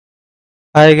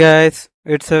Hi guys,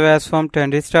 it's Avas from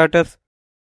Trendy Startups.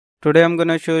 Today I'm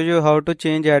gonna show you how to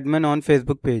change admin on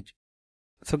Facebook page.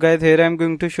 So guys, here I'm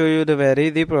going to show you the very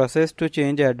easy process to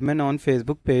change admin on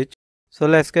Facebook page. So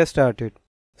let's get started.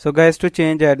 So guys, to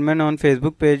change admin on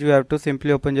Facebook page, you have to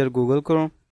simply open your Google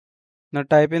Chrome. Now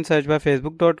type in search by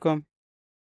facebook.com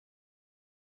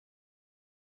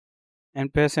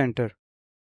and press enter.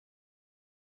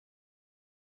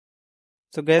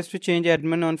 So guys, to change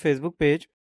admin on Facebook page,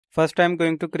 first I'm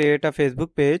going to create a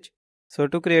Facebook page. So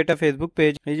to create a Facebook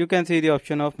page, you can see the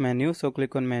option of menu. So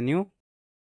click on menu.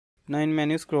 Now in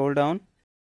menu scroll down.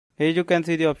 Here you can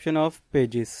see the option of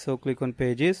pages. So click on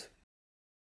pages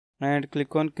and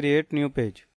click on create new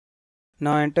page.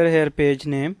 Now enter here page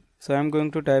name. So I'm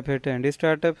going to type here Trendy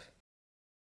Startups.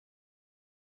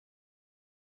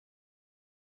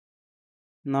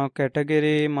 Now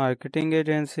category marketing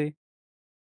agency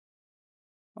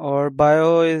or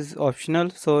bio is optional.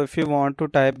 So if you want to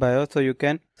type bio, so you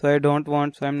can. So I don't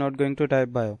want, so I'm not going to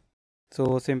type bio.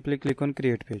 So simply click on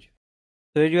create page.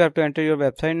 So you have to enter your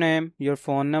website name, your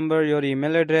phone number, your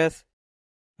email address,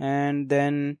 and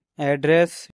then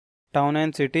address, town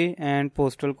and city, and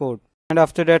postal code. And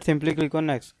after that simply click on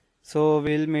next. So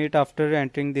we'll meet after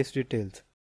entering these details.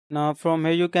 Now from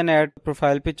here you can add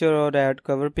profile picture or add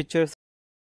cover pictures.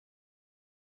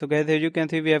 So guys, here you can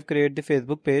see we have created the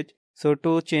Facebook page. So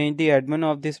to change the admin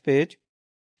of this page,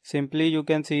 simply you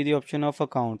can see the option of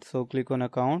account. So click on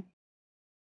account.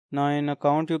 Now in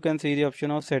account you can see the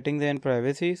option of settings and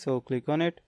privacy. So click on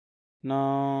it.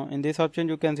 Now in this option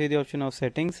you can see the option of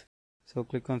settings. So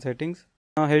click on settings.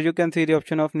 Now here you can see the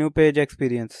option of new page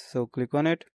experience. So click on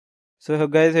it. So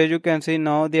guys, here you can see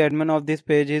now the admin of this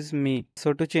page is me.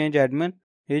 So to change admin,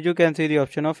 here you can see the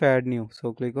option of add new.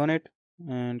 So click on it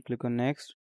and click on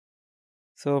next.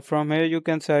 So from here you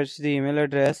can search the email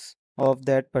address of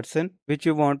that person which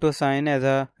you want to assign as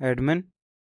a admin.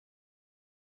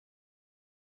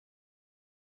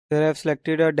 Here I have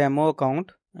selected a demo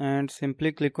account and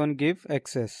simply click on give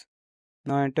access.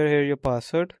 Now enter here your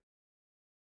password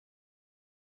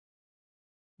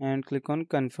and click on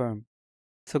confirm.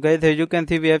 So guys, here you can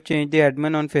see we have changed the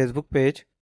admin on Facebook page.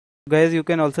 Guys, you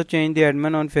can also change the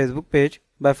admin on Facebook page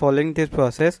by following this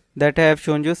process that I have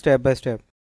shown you step by step.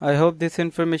 I hope this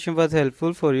information was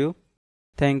helpful for you.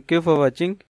 Thank you for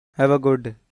watching. Have a good day.